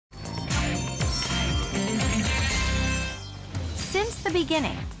the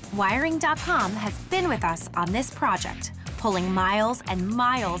beginning, Wiring.com has been with us on this project, pulling miles and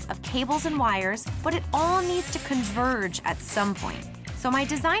miles of cables and wires, but it all needs to converge at some point. So my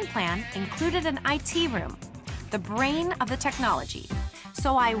design plan included an IT room, the brain of the technology.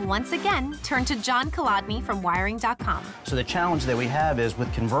 So I once again turned to John Kolodny from Wiring.com. So the challenge that we have is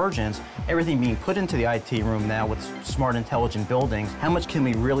with convergence, everything being put into the IT room now with smart, intelligent buildings, how much can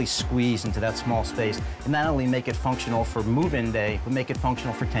we really squeeze into that small space and not only make it functional for move-in day, but make it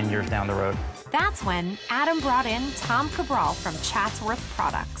functional for 10 years down the road? That's when Adam brought in Tom Cabral from Chatsworth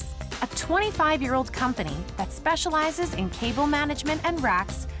Products, a 25-year-old company that specializes in cable management and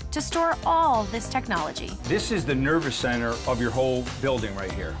racks to store all this technology. This is the nervous center of your whole building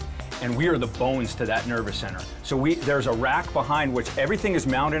right here. And we are the bones to that nervous center. So there's a rack behind which everything is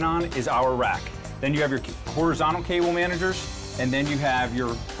mounted on is our rack. Then you have your horizontal cable managers, and then you have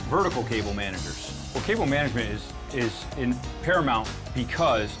your vertical cable managers. Well, cable management is in paramount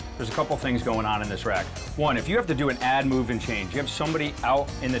because there's a couple things going on in this rack. One, if you have to do an add, move, and change, you have somebody out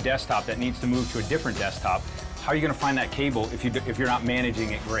in the desktop that needs to move to a different desktop, how are you going to find that cable if you're not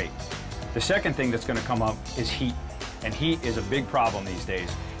managing it great? The second thing that's going to come up is heat, and heat is a big problem these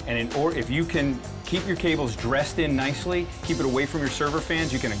days. And if you can keep your cables dressed in nicely, keep it away from your server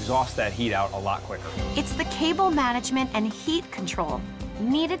fans, you can exhaust that heat out a lot quicker. It's the cable management and heat control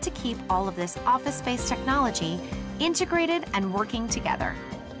needed to keep all of this office space technology integrated and working together.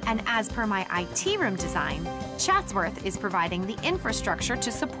 And as per my IT room design, Chatsworth is providing the infrastructure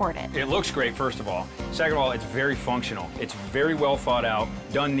to support it. It looks great, first of all. Second of all, it's very functional. It's very well thought out,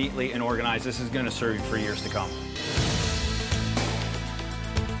 done neatly and organized. This is going to serve you for years to come.